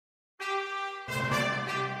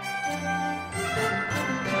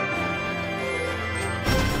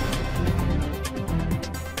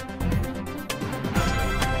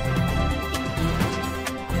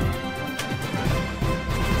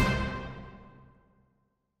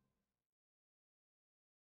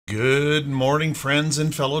Good morning, friends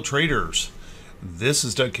and fellow traders. This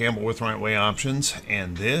is Doug Campbell with Right Way Options,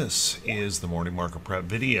 and this is the morning market prep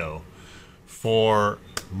video for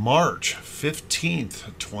March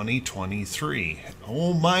 15th, 2023.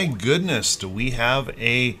 Oh my goodness, do we have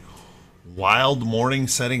a wild morning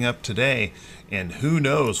setting up today, and who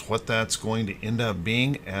knows what that's going to end up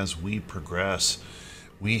being as we progress.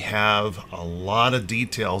 We have a lot of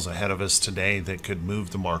details ahead of us today that could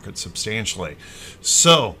move the market substantially.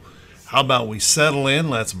 So how about we settle in,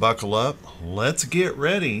 let's buckle up, let's get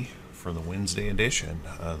ready for the Wednesday edition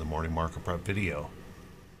of the Morning Market Prep video.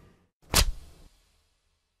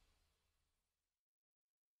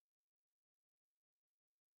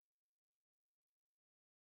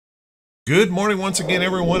 Good morning once again,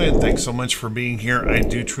 everyone, and thanks so much for being here. I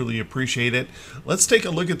do truly appreciate it. Let's take a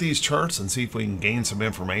look at these charts and see if we can gain some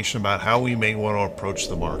information about how we may want to approach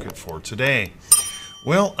the market for today.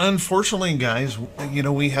 Well, unfortunately, guys,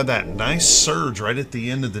 we had that nice surge right at the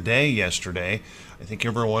end of the day yesterday. I think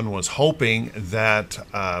everyone was hoping that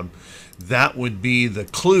that would be the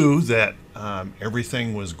clue that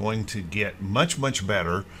everything was going to get much, much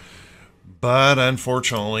better. But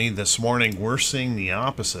unfortunately, this morning we're seeing the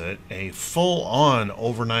opposite, a full-on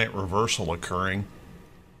overnight reversal occurring.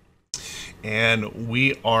 And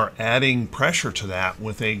we are adding pressure to that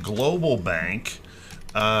with a global bank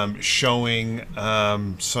showing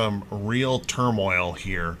some real turmoil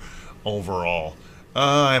here overall.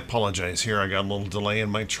 I apologize here, I got a little delay in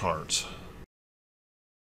my charts.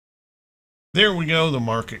 There we go, the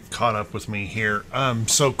market caught up with me here.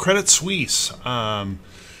 So Credit Suisse,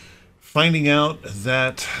 finding out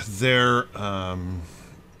that their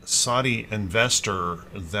Saudi investor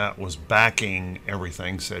that was backing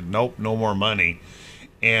everything said, nope, no more money.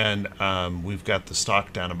 And we've got the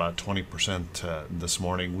stock down about 20% this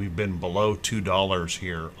morning. We've been below $2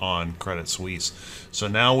 here on Credit Suisse. So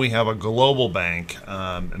now we have a global bank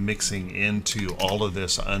mixing into all of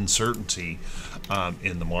this uncertainty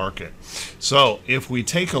in the market. So if we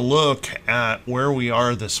take a look at where we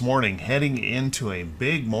are this morning, heading into a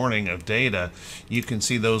big morning of data, you can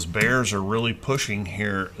see those bears are really pushing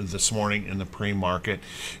here this morning in the pre-market.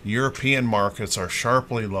 European markets are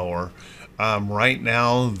sharply lower. Right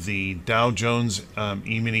now, the Dow Jones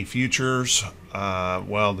E-mini futures,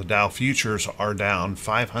 the Dow futures are down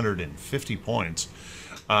 550 points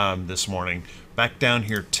this morning. Back down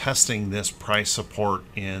here testing this price support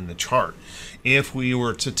in the chart. If we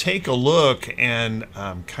were to take a look and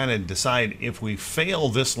kind of decide if we fail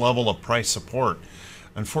this level of price support,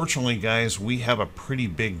 unfortunately, guys, we have a pretty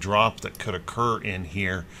big drop that could occur in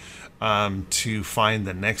here. To find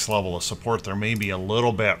the next level of support. There may be a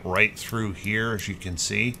little bit right through here, as you can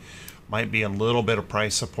see. Might be a little bit of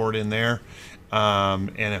price support in there.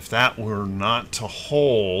 And if that were not to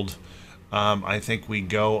hold, I think we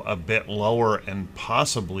go a bit lower and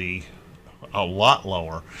possibly a lot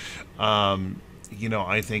lower.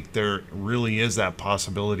 I think there really is that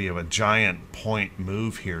possibility of a giant point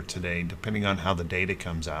move here today, depending on how the data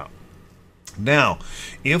comes out. Now,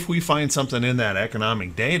 if we find something in that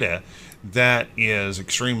economic data that is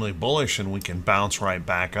extremely bullish and we can bounce right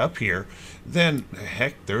back up here, then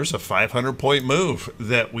heck, there's a 500-point move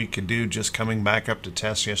that we could do just coming back up to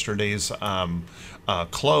test yesterday's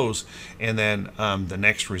close. And then the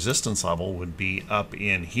next resistance level would be up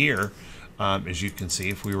in here. As you can see,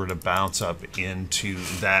 if we were to bounce up into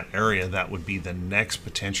that area, that would be the next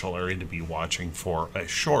potential area to be watching for a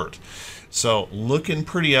short. So looking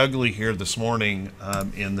pretty ugly here this morning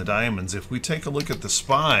in the diamonds. If we take a look at the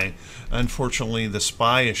SPY, unfortunately the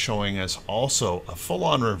SPY is showing us also a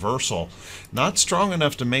full-on reversal. Not strong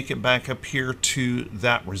enough to make it back up here to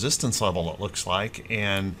that resistance level, it looks like.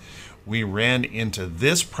 And we ran into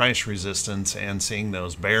this price resistance and seeing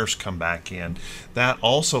those bears come back in. That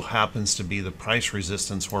also happens to be the price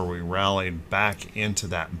resistance where we rallied back into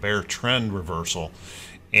that bear trend reversal.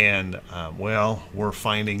 And we're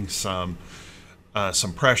finding some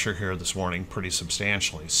pressure here this morning pretty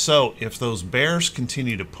substantially. So if those bears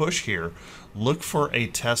continue to push here, look for a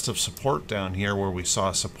test of support down here where we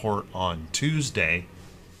saw support on Monday,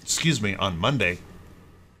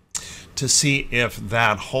 to see if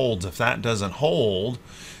that holds. If that doesn't hold,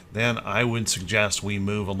 then I would suggest we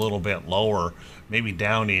move a little bit lower, maybe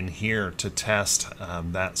down in here to test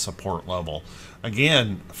that support level.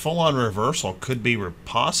 Again, full-on reversal could be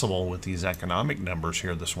possible with these economic numbers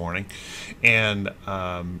here this morning, and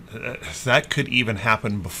that could even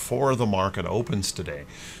happen before the market opens today.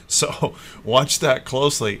 So watch that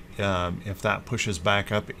closely if that pushes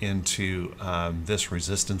back up into this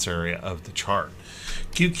resistance area of the chart.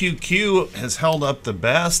 QQQ has held up the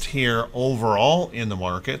best here overall in the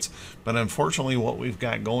market. markets. But unfortunately, what we've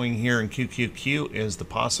got going here in QQQ is the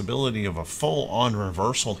possibility of a full-on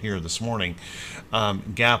reversal here this morning.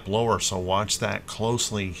 Gap lower, so watch that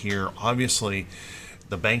closely here. Obviously,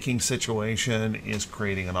 the banking situation is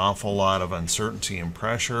creating an awful lot of uncertainty and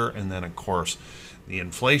pressure. And then, of course, the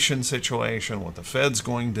inflation situation, what the Fed's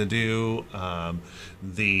going to do,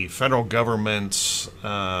 the federal government's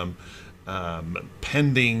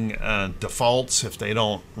pending defaults if they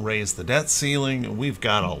don't raise the debt ceiling. We've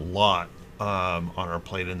got a lot on our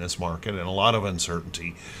plate in this market and a lot of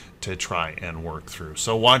uncertainty to try and work through.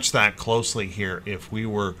 So watch that closely here. If we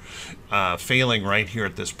were failing right here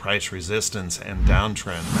at this price resistance and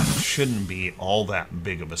downtrend, that shouldn't be all that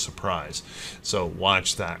big of a surprise. So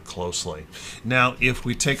watch that closely. Now, if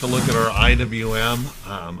we take a look at our IWM,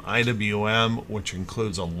 which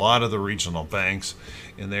includes a lot of the regional banks,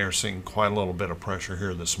 and they are seeing quite a little bit of pressure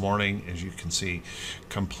here this morning. As you can see,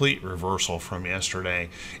 complete reversal from yesterday.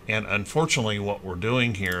 And unfortunately, what we're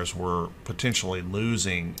doing here is we're potentially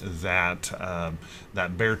losing that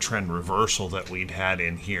that bear trend reversal that we'd had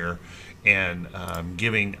in here, and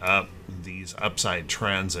giving up these upside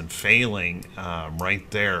trends and failing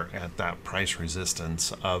right there at that price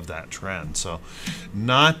resistance of that trend. So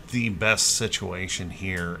not the best situation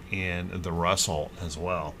here in the Russell as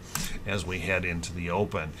well as we head into the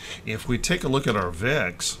open. If we take a look at our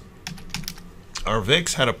VIX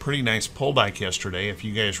had a pretty nice pullback yesterday. If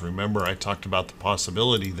you guys remember, I talked about the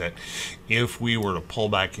possibility that if we were to pull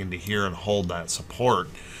back into here and hold that support,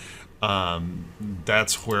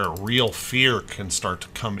 that's where real fear can start to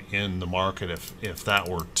come in the market if that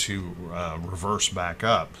were to reverse back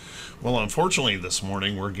up. Well, unfortunately, this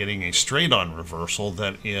morning we're getting a straight-on reversal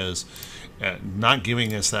that is not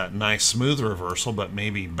giving us that nice smooth reversal, but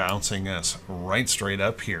maybe bouncing us right straight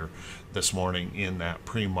up here this morning in that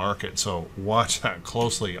pre-market. So watch that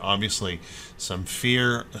closely. Obviously, some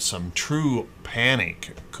fear, some true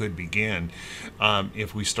panic could begin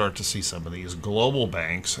if we start to see some of these global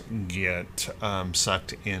banks get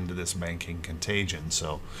sucked into this banking contagion.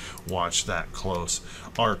 So watch that close.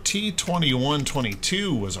 Our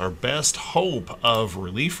T2122 was our best hope of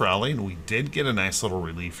relief rally, and we did get a nice little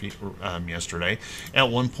relief yesterday. At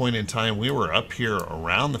one point in time, we were up here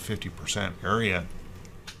around the 50% area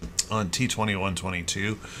on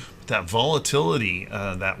T2122. But that volatility,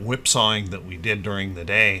 that whipsawing that we did during the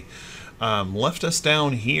day, left us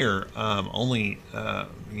down here only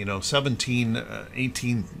 17,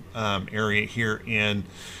 18 area here in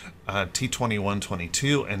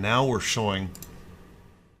T2122, and now we're showing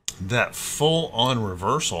that full-on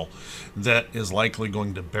reversal that is likely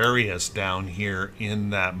going to bury us down here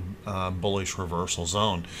in that bullish reversal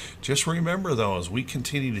zone. Just remember, though, as we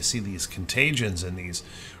continue to see these contagions and these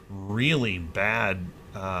really bad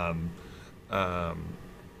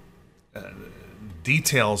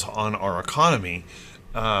details on our economy,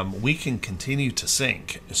 we can continue to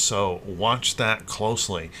sink. So watch that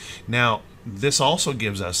closely. Now, this also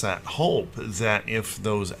gives us that hope that if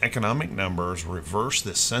those economic numbers reverse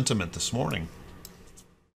this sentiment this morning,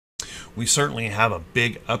 we certainly have a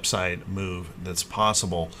big upside move that's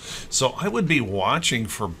possible. So I would be watching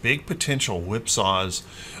for big potential whipsaws,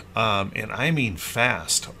 and I mean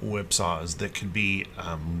fast whipsaws that could be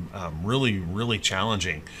really, really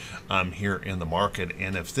challenging here in the market.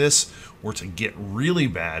 And if this were to get really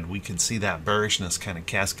bad, we could see that bearishness kind of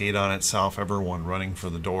cascade on itself, everyone running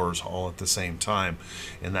for the doors all at the same time,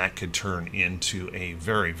 and that could turn into a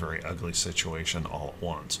very, very ugly situation all at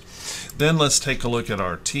once. Then let's take a look at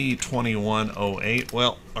our T2108.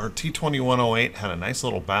 Well, our T2108 had a nice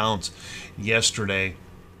little bounce yesterday.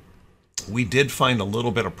 We did find a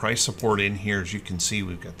little bit of price support in here. As you can see,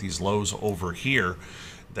 we've got these lows over here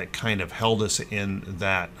that kind of held us in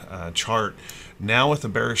that chart. Now with the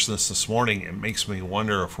bearishness this morning, it makes me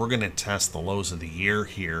wonder if we're going to test the lows of the year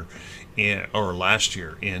here, or last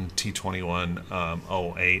year in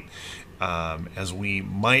T2108, as we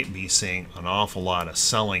might be seeing an awful lot of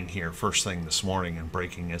selling here first thing this morning and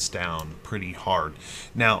breaking us down pretty hard.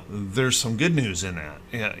 Now, there's some good news in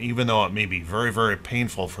that, even though it may be very, very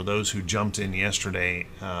painful for those who jumped in yesterday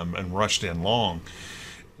and rushed in long.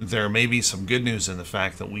 There may be some good news in the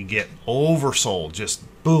fact that we get oversold, just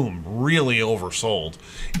boom, really oversold,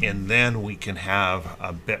 and then we can have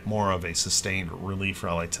a bit more of a sustained relief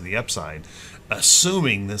rally to the upside,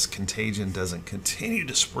 assuming this contagion doesn't continue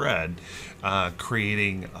to spread,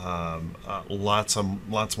 creating lots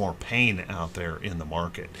more pain out there in the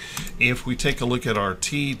market. If we take a look at our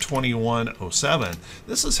T2107,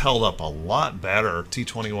 this has held up a lot better.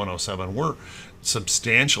 T2107, we're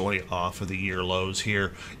substantially off of the year lows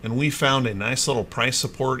here, and we found a nice little price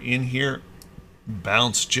support in here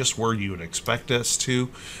bounce just where you would expect us to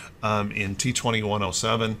in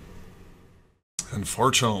T2107.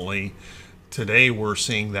 Unfortunately, today we're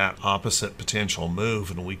seeing that opposite potential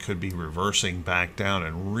move, and we could be reversing back down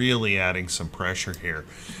and really adding some pressure here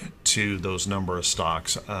to those number of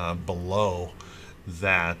stocks below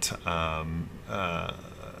that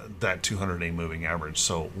that 200-day moving average.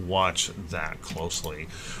 So watch that closely.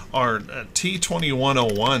 Our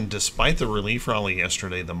T2101, despite the relief rally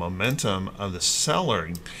yesterday, the momentum of the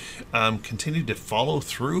selling continued to follow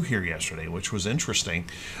through here yesterday, which was interesting,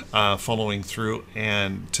 following through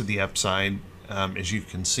and to the upside, as you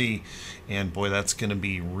can see. And boy, that's going to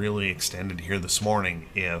be really extended here this morning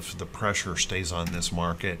if the pressure stays on this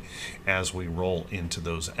market as we roll into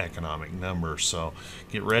those economic numbers. So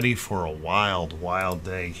get ready for a wild, wild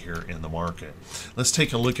day here in the market. Let's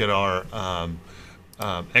take a look at our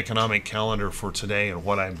economic calendar for today and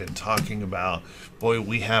what I've been talking about. Boy,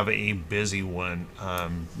 we have a busy one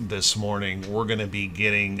this morning. We're going to be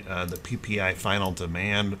getting the PPI final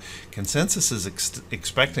demand. Consensus is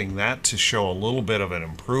expecting that to show a little bit of an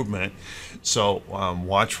improvement. So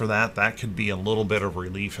watch for that. That could be a little bit of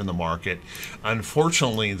relief in the market.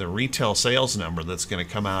 Unfortunately, the retail sales number that's going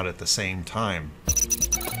to come out at the same time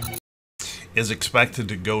is expected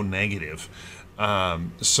to go negative.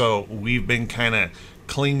 So we've been kind of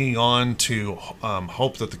clinging on to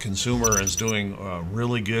hope that the consumer is doing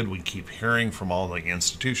really good. We keep hearing from all the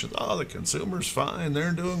institutions, oh, the consumer's fine,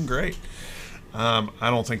 they're doing great. I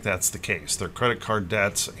don't think that's the case. Their credit card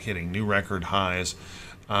debt's hitting new record highs.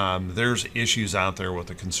 There's issues out there with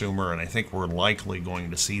the consumer, and I think we're likely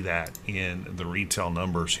going to see that in the retail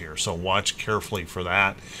numbers here. So watch carefully for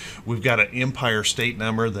that. We've got an Empire State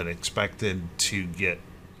number that expected to get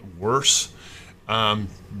worse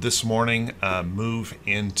this morning, move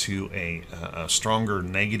into a stronger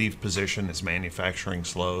negative position as manufacturing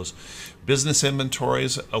slows. Business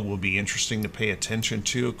inventories will be interesting to pay attention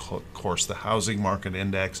to. Of course, the housing market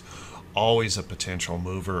index, always a potential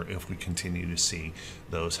mover if we continue to see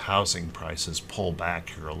those housing prices pull back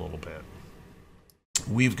here a little bit.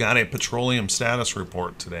 We've got a petroleum status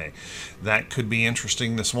report today. That could be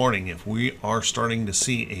interesting this morning if we are starting to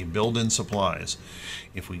see a build in supplies.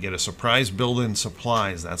 If we get a surprise build in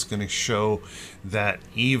supplies, that's going to show that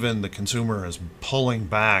even the consumer is pulling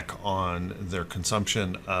back on their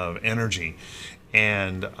consumption of energy.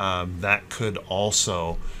 And that could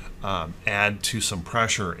also add to some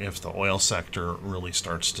pressure if the oil sector really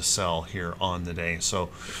starts to sell here on the day. So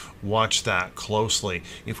watch that closely.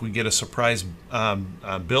 If we get a surprise a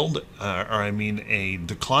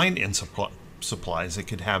decline in supplies, it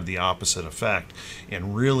could have the opposite effect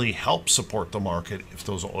and really help support the market if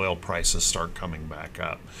those oil prices start coming back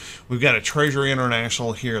up. We've got a Treasury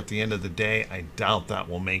International here at the end of the day. I doubt that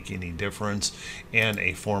will make any difference, and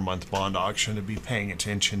a 4-month bond auction to be paying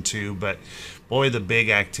attention to. But boy, the big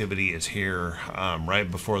activity is here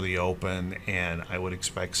right before the open, and I would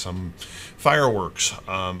expect some fireworks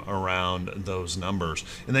around those numbers.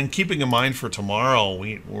 And then keeping in mind for tomorrow,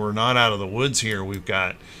 we're not out of the woods here. We've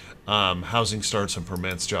got housing starts and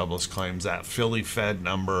permits, jobless claims, that Philly Fed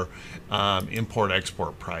number,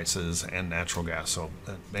 import-export prices, and natural gas. So,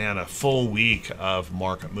 man, a full week of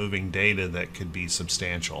market-moving data that could be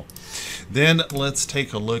substantial. Then let's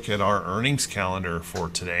take a look at our earnings calendar for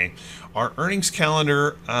today. Our earnings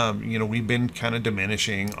calendar, we've been kind of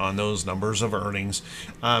diminishing on those numbers of earnings.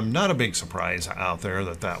 Not a big surprise out there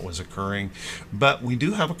that was occurring, but we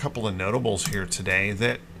do have a couple of notables here today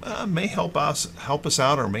that may help us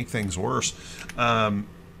out or make things worse.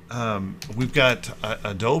 We've got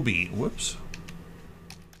Adobe.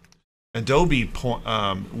 Adobe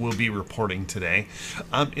will be reporting today.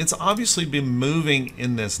 It's obviously been moving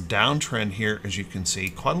in this downtrend here, as you can see,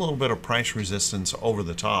 quite a little bit of price resistance over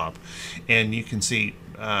the top. And you can see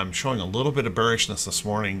showing a little bit of bearishness this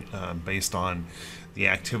morning based on the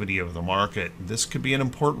activity of the market. This could be an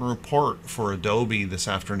important report for Adobe this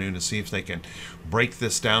afternoon to see if they can break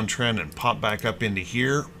this downtrend and pop back up into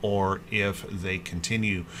here, or if they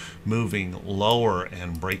continue moving lower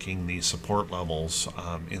and breaking these support levels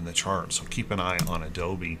in the chart. So keep an eye on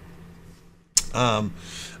Adobe. ARRY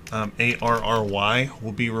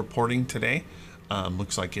will be reporting today.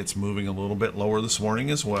 Looks like it's moving a little bit lower this morning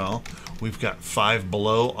as well. We've got Five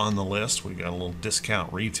Below on the list. We've got a little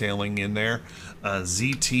discount retailing in there.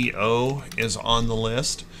 ZTO is on the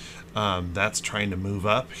list. That's trying to move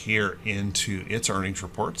up here into its earnings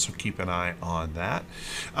report, so keep an eye on that.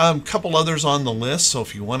 A couple others on the list, so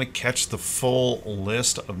if you want to catch the full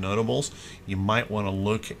list of notables, you might want to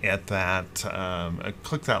look at that.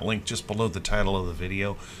 Click that link just below the title of the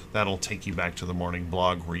video. That'll take you back to the morning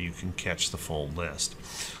blog where you can catch the full list.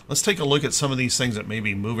 Let's take a look at some of these things that may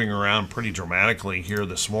be moving around pretty dramatically here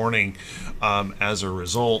this morning. As a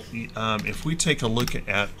result, if we take a look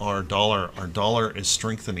at our dollar is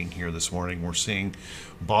strengthening here this morning. We're seeing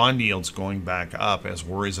bond yields going back up as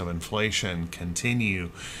worries of inflation continue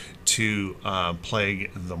to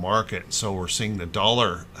plague the market. So we're seeing the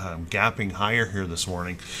dollar gapping higher here this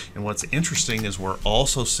morning. And what's interesting is we're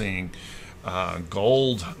also seeing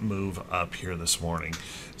gold move up here this morning.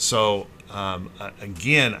 So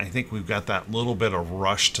again, I think we've got that little bit of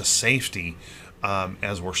rush to safety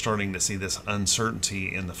as we're starting to see this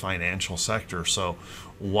uncertainty in the financial sector. So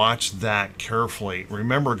watch that carefully.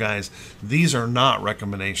 Remember, guys, these are not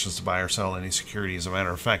recommendations to buy or sell any security. As a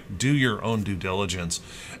matter of fact, do your own due diligence.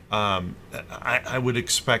 I would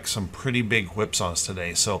expect some pretty big whipsaws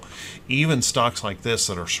today. So even stocks like this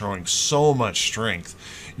that are showing so much strength,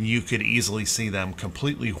 you could easily see them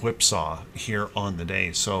completely whipsaw here on the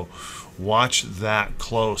day. So watch that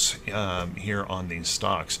close here on these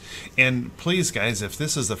stocks. And please, guys, if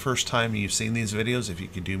this is the first time you've seen these videos, if you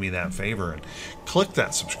could do me that favor and click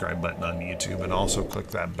that subscribe button on YouTube, and also click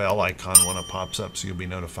that bell icon when it pops up so you'll be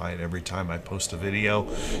notified every time I post a video.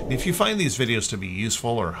 And if you find these videos to be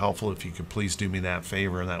useful or helpful, if you could please do me that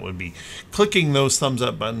favor, and that would be clicking those thumbs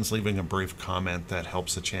up buttons, leaving a brief comment. That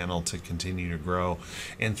helps the channel to continue to grow.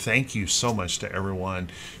 And thank you so much to everyone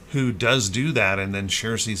who does do that and then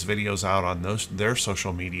shares these videos out on their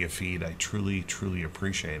social media feed. I truly, truly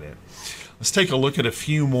appreciate it. Let's take a look at a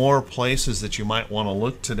few more places that you might want to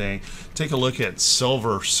look today. Take a look at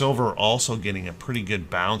silver. Silver also getting a pretty good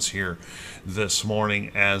bounce here this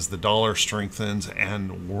morning as the dollar strengthens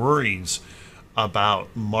and worries about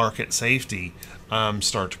market safety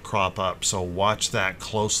start to crop up. So watch that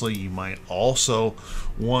closely. You might also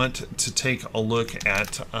want to take a look at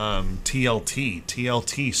TLT.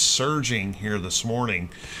 TLT surging here this morning.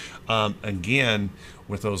 Again,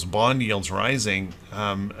 with those bond yields rising,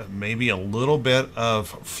 maybe a little bit of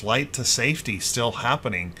flight to safety still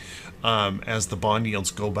happening as the bond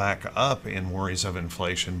yields go back up in worries of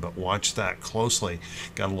inflation. But watch that closely.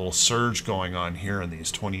 Got a little surge going on here in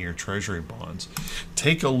these 20-year Treasury bonds.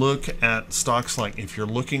 Take a look at stocks like, if you're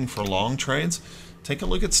looking for long trades, take a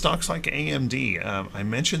look at stocks like AMD. I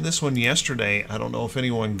mentioned this one yesterday. I don't know if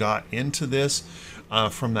anyone got into this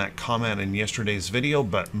from that comment in yesterday's video,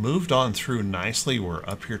 but moved on through nicely. We're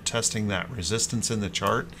up here testing that resistance in the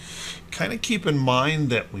chart. Kind of keep in mind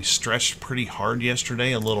that we stretched pretty hard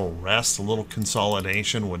yesterday. A little rest, a little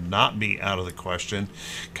consolidation would not be out of the question.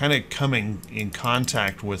 Kind of coming in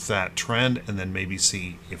contact with that trend and then maybe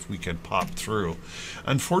see if we could pop through.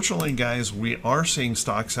 Unfortunately, guys, we are seeing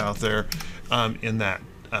stocks out there in that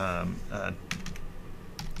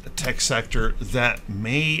tech sector that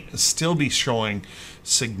may still be showing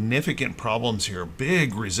significant problems here.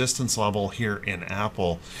 Big resistance level here in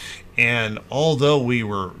Apple. And although we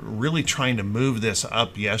were really trying to move this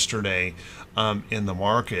up yesterday in the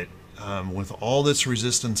market, with all this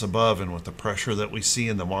resistance above and with the pressure that we see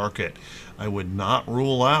in the market, I would not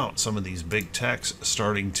rule out some of these big techs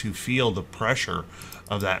starting to feel the pressure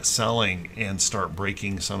of that selling and start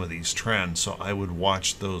breaking some of these trends. So I would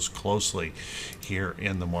watch those closely here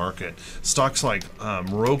in the market. Stocks like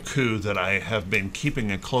Roku that I have been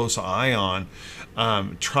keeping a close eye on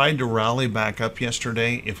tried to rally back up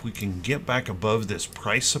yesterday. If we can get back above this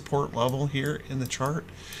price support level here in the chart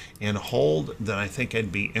and hold, then I think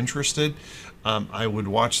I'd be interested. I would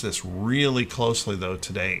watch this really closely though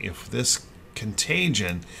today. If this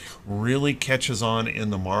contagion really catches on in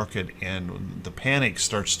the market and the panic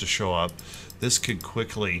starts to show up, this could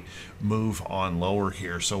quickly move on lower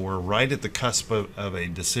here. So we're right at the cusp of a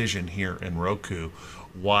decision here in Roku.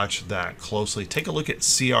 Watch that closely. Take a look at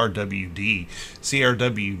CRWD.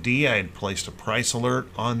 CRWD, I had placed a price alert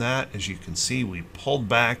on that. As you can see, we pulled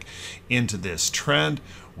back into this trend.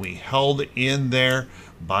 We held in there.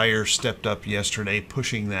 Buyers stepped up yesterday,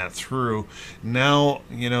 pushing that through. Now,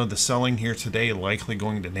 you know, the selling here today likely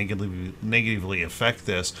going to negatively affect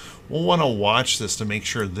this. We'll want to watch this to make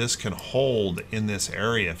sure this can hold in this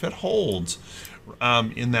area. If it holds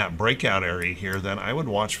in that breakout area here, then I would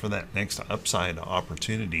watch for that next upside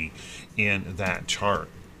opportunity in that chart.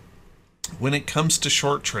 When it comes to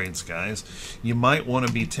short trades, guys, you might want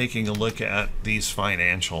to be taking a look at these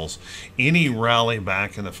financials. Any rally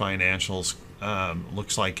back in the financials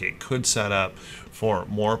looks like it could set up for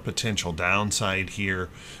more potential downside here.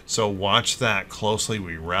 So watch that closely.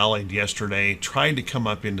 We rallied yesterday, tried to come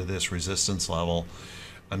up into this resistance level.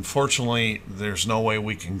 Unfortunately, there's no way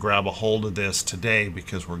we can grab a hold of this today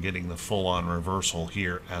because we're getting the full-on reversal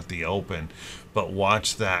here at the open. But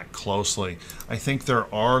watch that closely. I think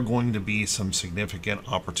there are going to be some significant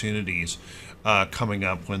opportunities coming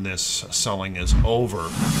up when this selling is over.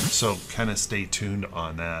 So kind of stay tuned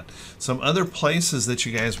on that. Some other places that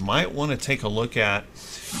you guys might want to take a look at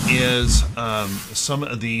is some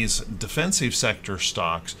of these defensive sector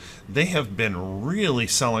stocks. They have been really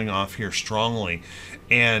selling off here strongly.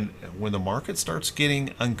 And when the market starts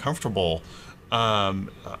getting uncomfortable,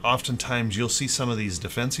 oftentimes you'll see some of these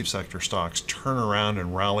defensive sector stocks turn around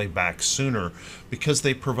and rally back sooner because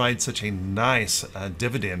they provide such a nice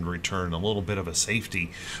dividend return, a little bit of a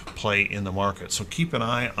safety play in the market. So keep an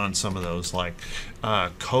eye on some of those, like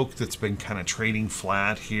Coke, that's been kind of trading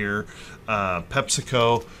flat here,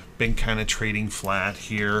 PepsiCo been kind of trading flat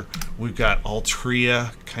here. We've got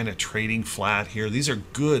Altria kind of trading flat here. These are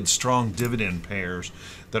good, strong dividend payers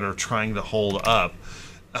that are trying to hold up.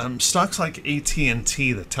 Stocks like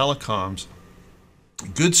AT&T, the telecoms,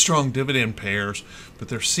 good strong dividend payers, but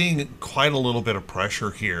they're seeing quite a little bit of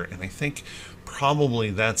pressure here, and I think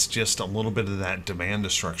probably that's just a little bit of that demand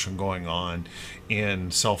destruction going on in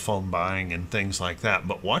cell phone buying and things like that.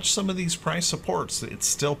 But watch some of these price supports. It's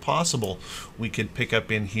still possible we could pick up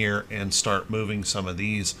in here and start moving some of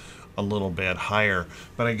these a little bit higher.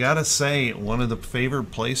 But I gotta say, one of the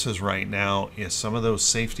favored places right now is some of those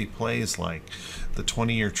safety plays like the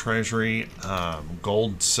 20-year treasury,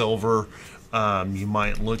 gold, silver. You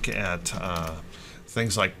might look at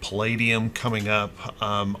things like palladium coming up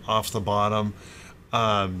off the bottom.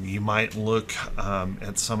 You might look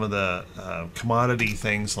at some of the commodity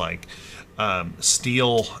things like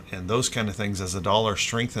steel and those kind of things. As the dollar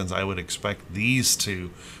strengthens, I would expect these to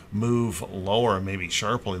move lower, maybe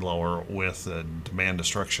sharply lower, with the demand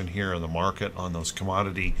destruction here in the market on those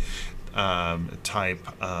commodity type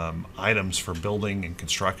items for building and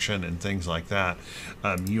construction and things like that.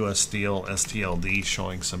 U.S. Steel, STLD,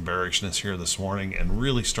 showing some bearishness here this morning and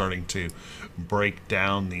really starting to break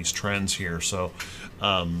down these trends here. So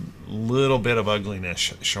little bit of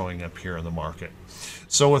ugliness showing up here in the market.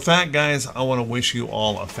 So with that, guys, I want to wish you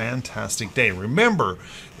all a fantastic day. Remember,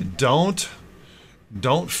 don't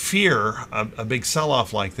fear a big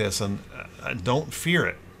sell-off like this, and don't fear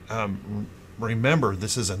it. Remember,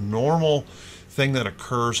 this is a normal thing that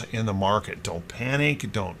occurs in the market. Don't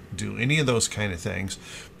panic. Don't do any of those kind of things,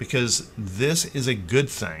 because this is a good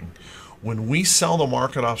thing. When we sell the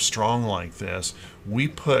market off strong like this, we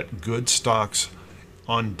put good stocks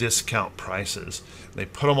on discount prices. They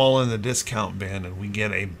put them all in the discount bin, and we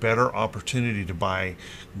get a better opportunity to buy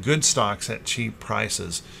good stocks at cheap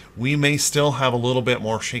prices. We may still have a little bit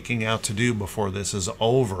more shaking out to do before this is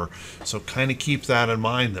over, so kind of keep that in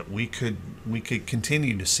mind, that we could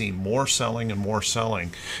continue to see more selling and more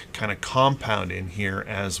selling kind of compound in here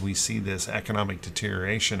as we see this economic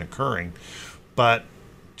deterioration occurring. But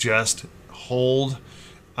just hold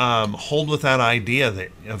with that idea that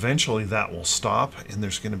eventually that will stop, and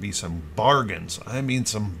there's going to be some bargains. I mean,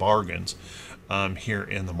 some bargains here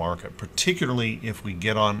in the market, particularly if we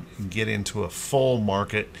get into a full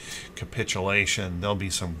market capitulation. There'll be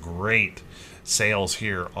some great sales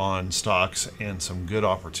here on stocks and some good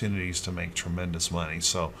opportunities to make tremendous money.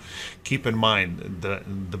 So keep in mind,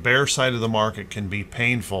 the bear side of the market can be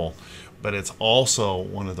painful, but it's also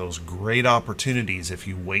one of those great opportunities if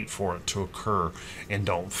you wait for it to occur and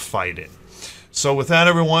don't fight it. So with that,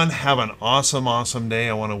 everyone, have an awesome, awesome day.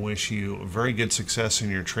 I want to wish you very good success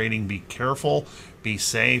in your trading. Be careful, be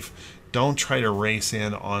safe. Don't try to race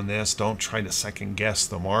in on this. Don't try to second guess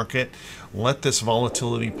the market. Let this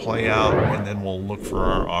volatility play out, and then we'll look for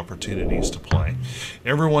our opportunities to play.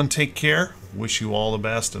 Everyone, take care. Wish you all the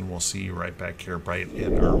best, and we'll see you right back here bright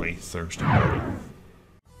and early Thursday morning.